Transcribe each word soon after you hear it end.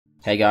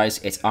Hey guys,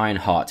 it's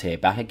IronHeart here,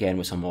 back again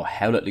with some more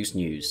Hell Let Loose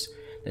news.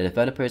 The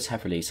developers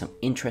have released some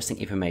interesting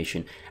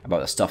information about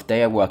the stuff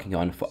they are working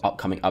on for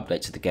upcoming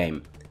updates to the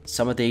game.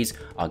 Some of these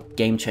are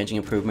game-changing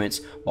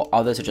improvements, while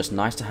others are just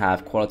nice to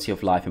have quality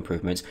of life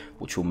improvements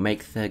which will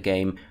make the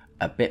game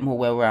a bit more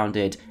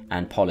well-rounded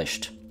and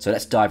polished. So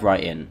let's dive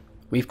right in.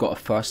 We've got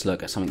a first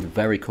look at something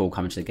very cool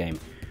coming to the game.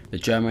 The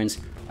Germans,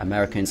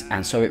 Americans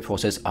and Soviet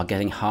forces are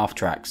getting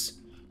half-tracks.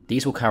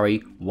 These will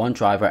carry one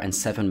driver and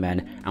 7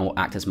 men and will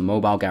act as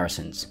mobile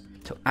garrisons.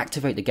 To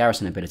activate the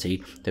garrison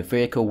ability, the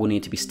vehicle will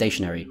need to be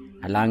stationary,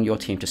 allowing your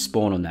team to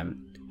spawn on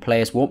them.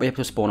 Players won't be able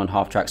to spawn on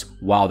half-tracks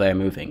while they are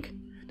moving.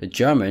 The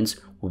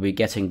Germans will be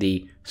getting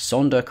the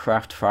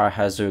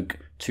Sonderkraftfahrzeug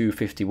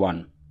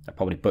 251. I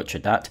probably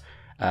butchered that.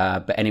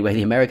 But anyway,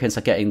 the Americans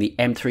are getting the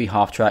M3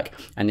 half-track,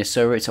 and the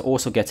Soviets are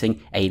also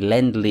getting a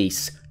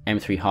Lend-lease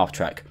M3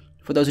 half-track.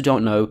 For those who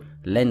don't know,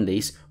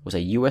 Lend-lease was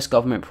a US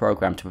government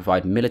program to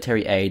provide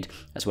military aid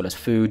as well as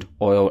food,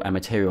 oil and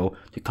material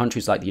to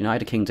countries like the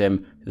United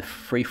Kingdom, the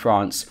Free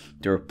France,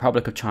 the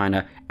Republic of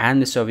China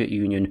and the Soviet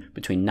Union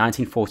between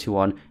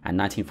 1941 and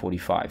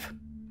 1945.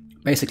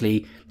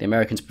 Basically, the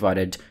Americans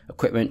provided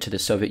equipment to the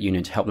Soviet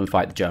Union to help them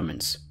fight the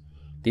Germans.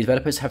 The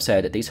developers have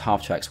said that these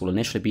half-tracks will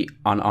initially be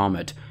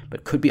unarmoured,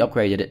 but could be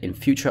upgraded in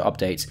future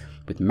updates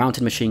with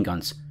mounted machine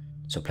guns,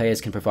 so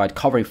players can provide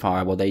covering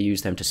fire while they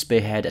use them to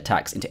spearhead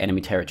attacks into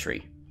enemy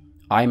territory.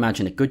 I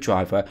imagine a good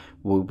driver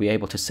will be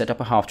able to set up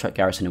a half-track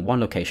garrison in one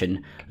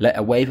location, let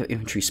a wave of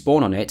infantry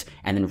spawn on it,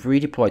 and then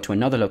redeploy to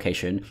another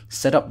location,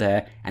 set up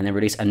there, and then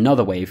release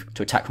another wave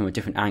to attack from a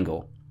different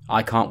angle.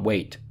 I can't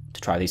wait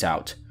to try these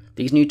out.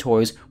 These new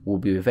toys will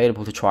be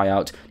available to try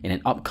out in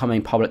an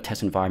upcoming public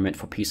test environment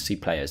for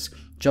PC players.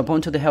 Jump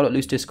onto the Hell Let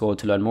Loose Discord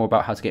to learn more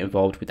about how to get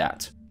involved with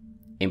that.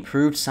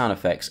 Improved sound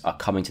effects are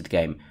coming to the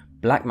game.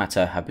 Black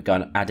Matter have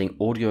begun adding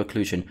audio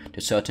occlusion to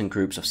certain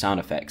groups of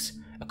sound effects.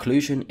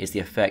 Occlusion is the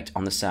effect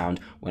on the sound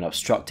when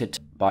obstructed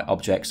by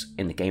objects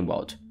in the game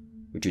world,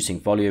 reducing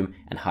volume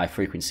and high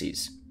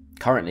frequencies.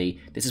 Currently,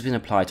 this has been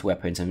applied to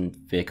weapons and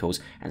vehicles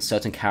and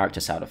certain character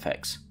sound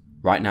effects.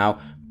 Right now,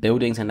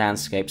 buildings and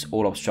landscapes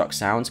all obstruct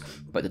sounds,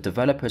 but the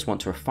developers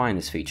want to refine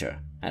this feature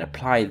and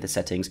apply the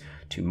settings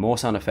to more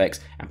sound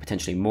effects and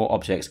potentially more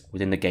objects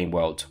within the game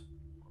world.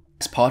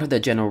 As part of their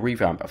general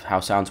revamp of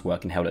how sounds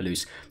work in Hell Let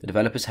Loose, the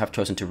developers have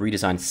chosen to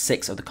redesign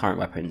 6 of the current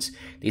weapons.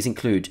 These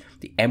include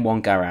the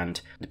M1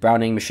 Garand, the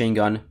Browning machine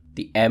gun,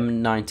 the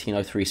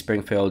M1903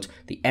 Springfield,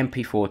 the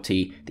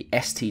MP40, the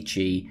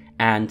STG,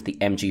 and the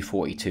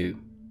MG42.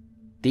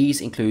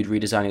 These include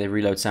redesigning the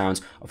reload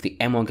sounds of the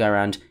M1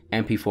 Garand,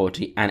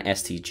 MP40, and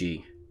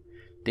STG.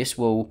 This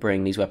will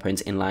bring these weapons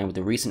in line with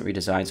the recent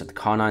redesigns of the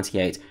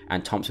Kar-98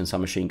 and Thompson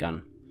submachine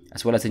gun,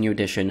 as well as the new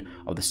addition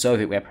of the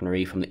Soviet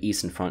weaponry from the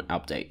Eastern Front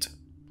update.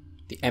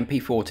 The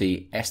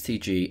MP40,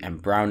 STG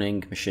and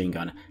Browning machine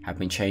gun have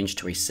been changed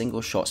to a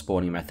single shot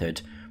spawning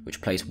method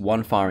which plays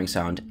one firing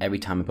sound every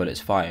time a bullet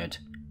is fired.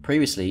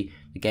 Previously,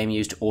 the game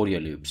used audio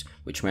loops,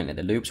 which meant that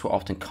the loops were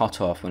often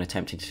cut off when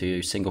attempting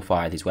to single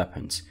fire these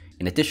weapons.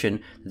 In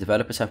addition, the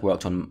developers have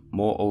worked on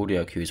more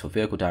audio cues for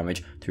vehicle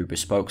damage through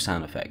bespoke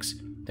sound effects.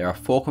 There are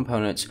 4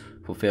 components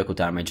for vehicle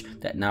damage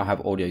that now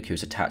have audio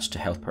cues attached to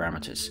health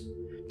parameters.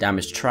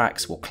 Damaged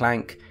tracks will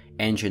clank,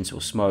 engines will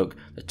smoke,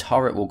 the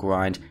turret will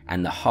grind,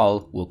 and the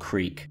hull will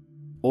creak.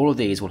 All of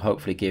these will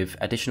hopefully give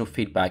additional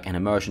feedback and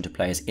immersion to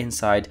players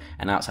inside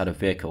and outside of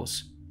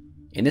vehicles.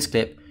 In this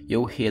clip,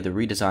 you'll hear the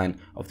redesign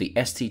of the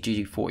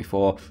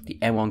STG-44, the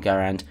M1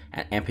 Garand,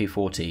 and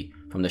MP40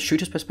 from the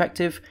shooter's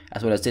perspective,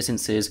 as well as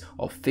distances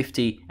of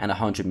 50 and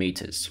 100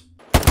 meters.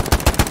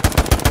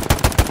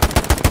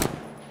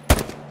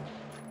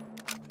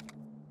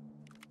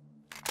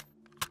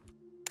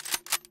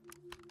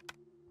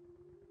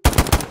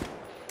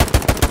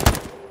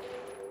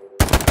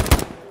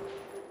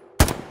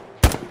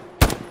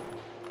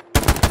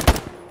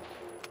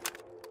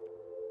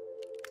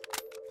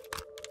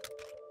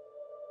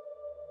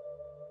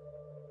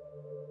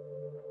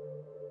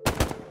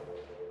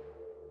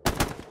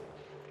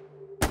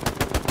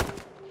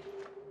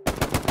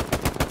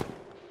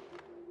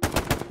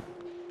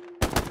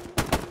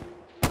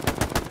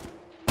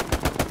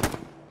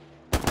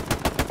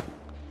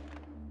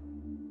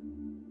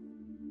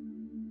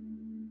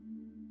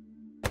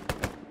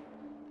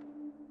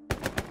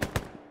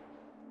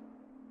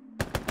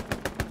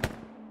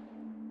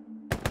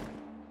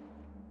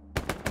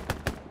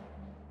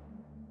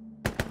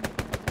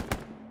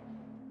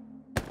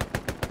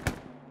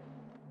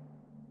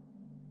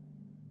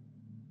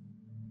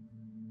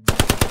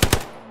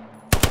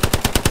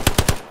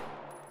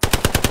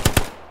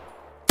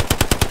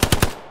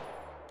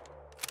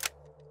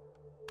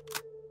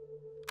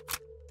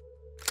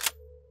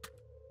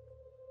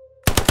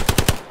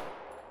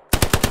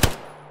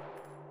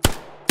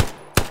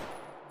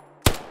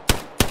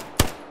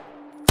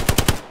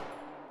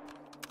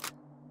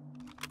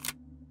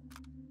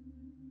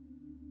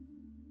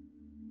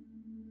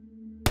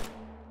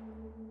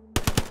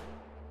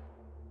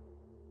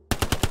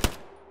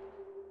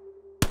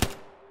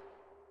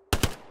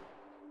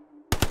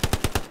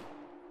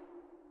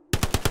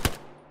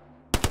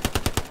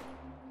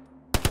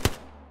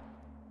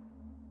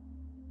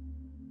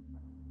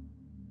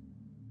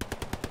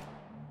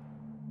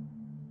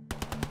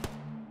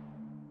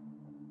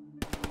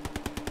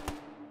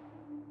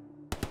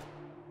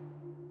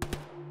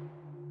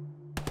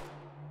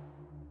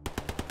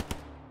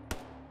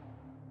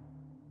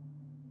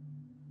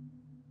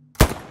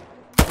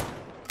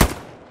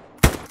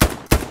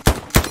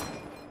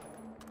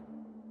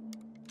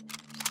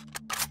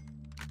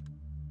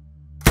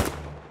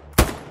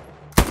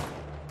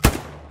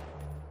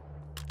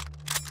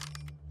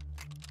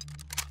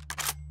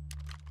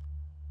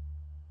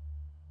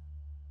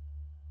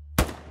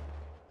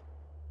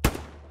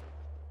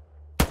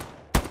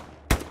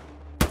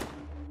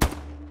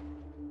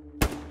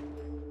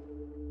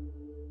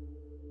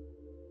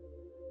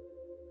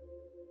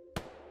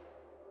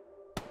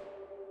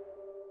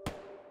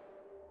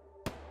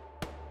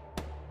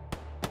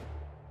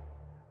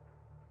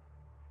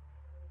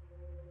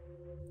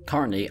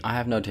 Currently, I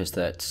have noticed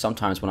that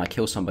sometimes when I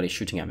kill somebody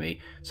shooting at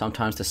me,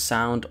 sometimes the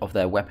sound of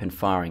their weapon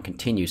firing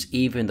continues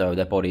even though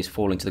their body is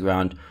falling to the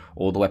ground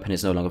or the weapon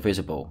is no longer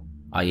visible,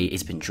 i.e.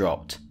 it's been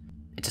dropped.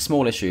 It's a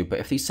small issue, but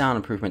if these sound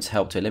improvements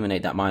help to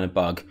eliminate that minor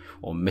bug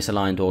or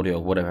misaligned audio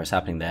or whatever is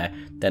happening there,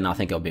 then I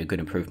think it'll be a good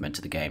improvement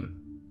to the game.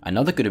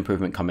 Another good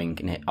improvement coming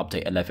in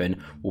update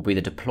 11 will be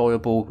the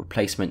deployable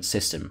replacement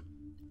system.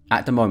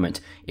 At the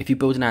moment, if you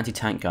build an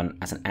anti-tank gun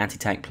as an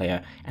anti-tank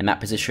player and that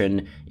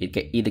position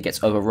either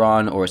gets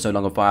overrun or is no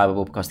longer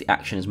viable because the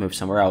action has moved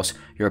somewhere else,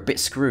 you're a bit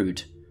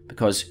screwed,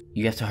 because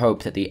you have to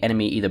hope that the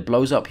enemy either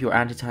blows up your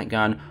anti-tank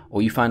gun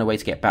or you find a way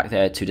to get back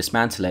there to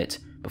dismantle it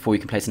before you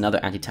can place another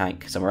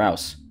anti-tank somewhere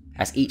else,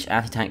 as each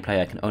anti-tank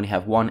player can only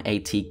have one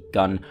AT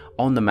gun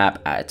on the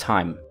map at a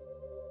time.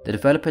 The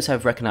developers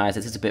have recognized that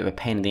this is a bit of a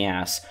pain in the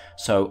ass,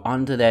 so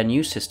under their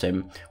new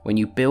system, when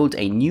you build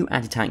a new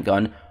anti-tank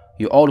gun,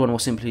 your old one will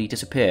simply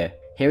disappear.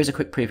 Here is a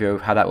quick preview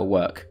of how that will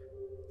work.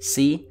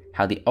 See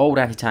how the old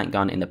anti-tank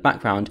gun in the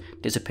background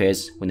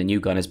disappears when the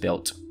new gun is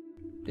built.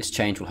 This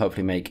change will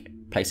hopefully make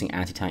placing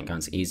anti-tank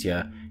guns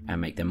easier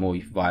and make them more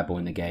viable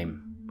in the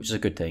game, which is a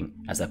good thing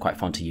as they're quite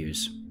fun to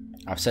use.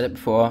 I've said it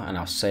before and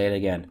I'll say it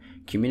again,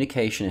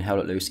 communication in Hell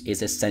Let Loose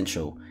is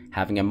essential.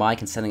 Having a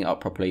mic and setting it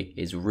up properly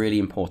is really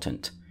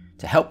important.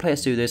 To help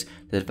players do this,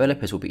 the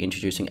developers will be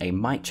introducing a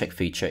mic check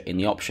feature in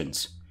the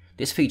options.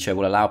 This feature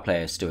will allow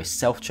players to do a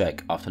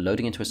self-check after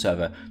loading into a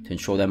server to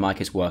ensure their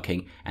mic is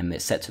working and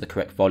it's set to the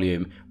correct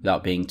volume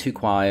without being too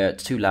quiet,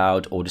 too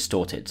loud or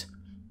distorted.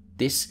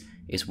 This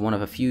is one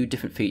of a few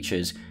different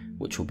features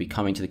which will be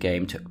coming to the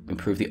game to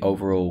improve the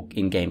overall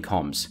in-game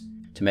comms,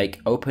 to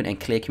make open and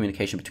clear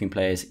communication between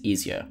players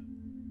easier.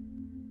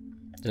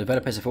 The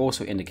developers have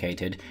also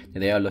indicated that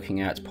they are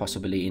looking at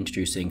possibly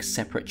introducing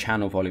separate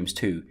channel volumes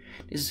too.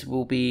 This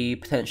will be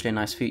potentially a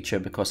nice feature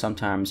because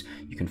sometimes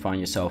you can find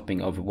yourself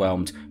being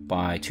overwhelmed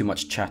by too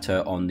much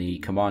chatter on the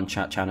command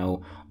chat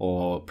channel,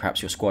 or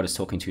perhaps your squad is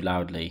talking too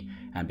loudly,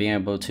 and being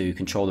able to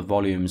control the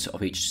volumes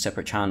of each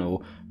separate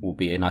channel will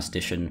be a nice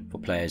addition for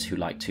players who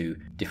like to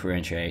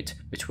differentiate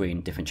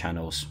between different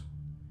channels.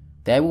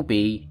 There will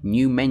be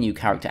new menu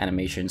character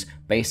animations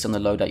based on the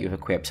loadout you've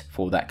equipped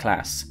for that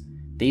class.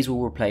 These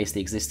will replace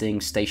the existing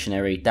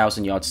stationary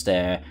 1000-yard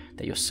stare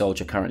that your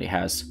soldier currently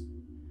has.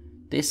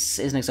 This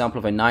is an example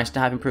of a nice to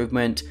have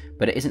improvement,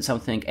 but it isn't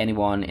something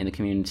anyone in the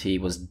community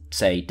was,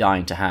 say,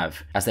 dying to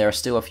have, as there are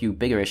still a few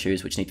bigger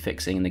issues which need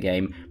fixing in the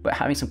game, but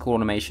having some cool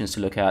animations to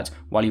look at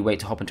while you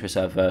wait to hop into a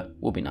server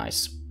will be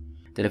nice.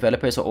 The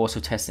developers are also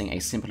testing a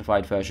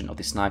simplified version of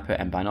the sniper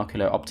and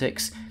binocular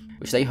optics,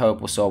 which they hope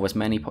will solve as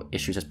many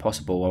issues as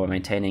possible while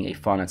maintaining a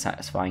fun and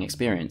satisfying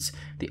experience.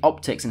 The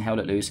optics in Hell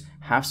Let Loose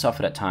have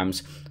suffered at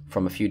times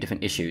from a few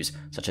different issues,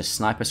 such as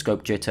sniper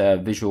scope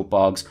jitter, visual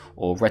bugs,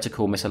 or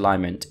reticle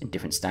misalignment in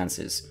different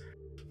stances.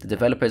 The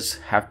developers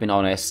have been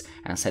honest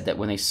and said that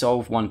when they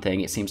solve one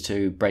thing, it seems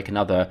to break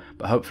another,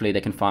 but hopefully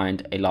they can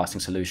find a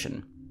lasting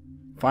solution.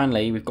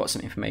 Finally, we've got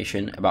some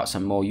information about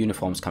some more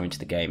uniforms coming to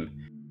the game.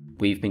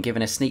 We've been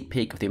given a sneak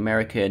peek of the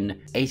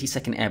American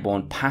 82nd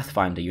Airborne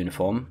Pathfinder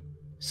uniform.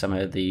 Some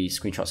of the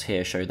screenshots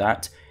here show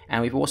that,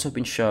 and we've also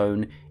been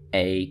shown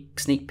a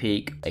sneak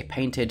peek, a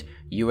painted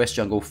US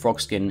Jungle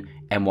Frogskin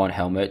M1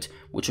 helmet,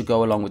 which will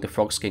go along with the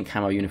Frogskin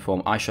camo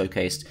uniform I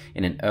showcased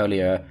in an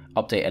earlier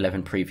Update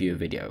 11 preview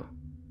video.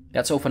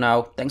 That's all for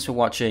now, thanks for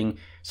watching,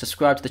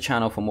 subscribe to the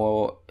channel for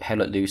more Hell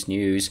Let Loose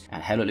news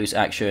and Hell Let Loose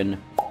action.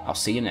 I'll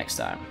see you next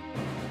time.